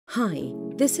Hi,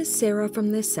 this is Sarah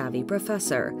from The Savvy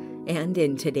Professor, and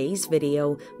in today's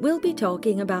video, we'll be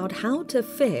talking about how to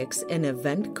fix an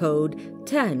event code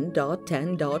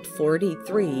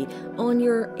 10.10.43 on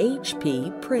your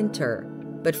HP printer.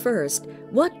 But first,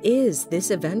 what is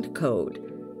this event code?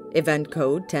 Event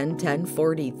code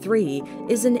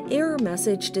 10.10.43 is an error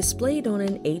message displayed on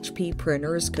an HP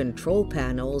printer's control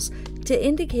panels to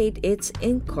indicate its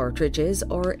ink cartridges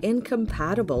are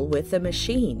incompatible with the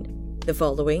machine. The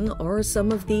following are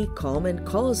some of the common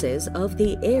causes of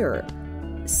the error: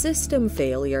 system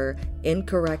failure,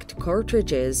 incorrect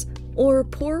cartridges, or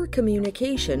poor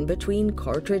communication between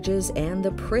cartridges and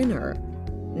the printer.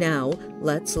 Now,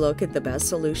 let's look at the best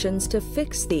solutions to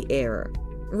fix the error.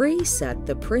 Reset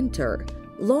the printer.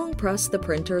 Long press the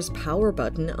printer's power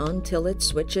button until it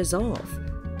switches off.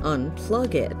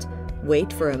 Unplug it.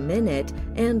 Wait for a minute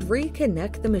and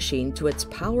reconnect the machine to its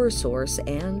power source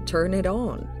and turn it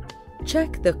on.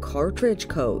 Check the cartridge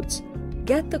codes.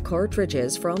 Get the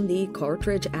cartridges from the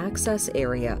cartridge access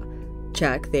area.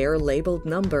 Check their labeled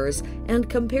numbers and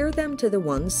compare them to the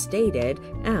ones stated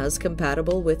as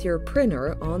compatible with your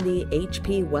printer on the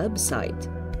HP website.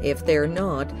 If they're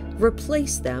not,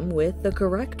 replace them with the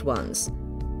correct ones.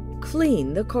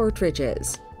 Clean the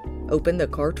cartridges. Open the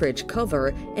cartridge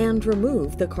cover and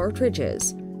remove the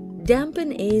cartridges.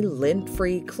 Dampen a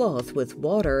lint-free cloth with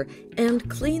water and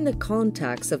clean the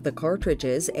contacts of the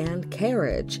cartridges and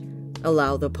carriage.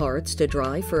 Allow the parts to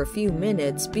dry for a few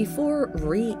minutes before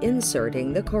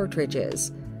reinserting the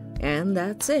cartridges. And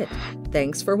that's it.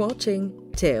 Thanks for watching.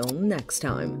 Till next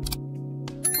time.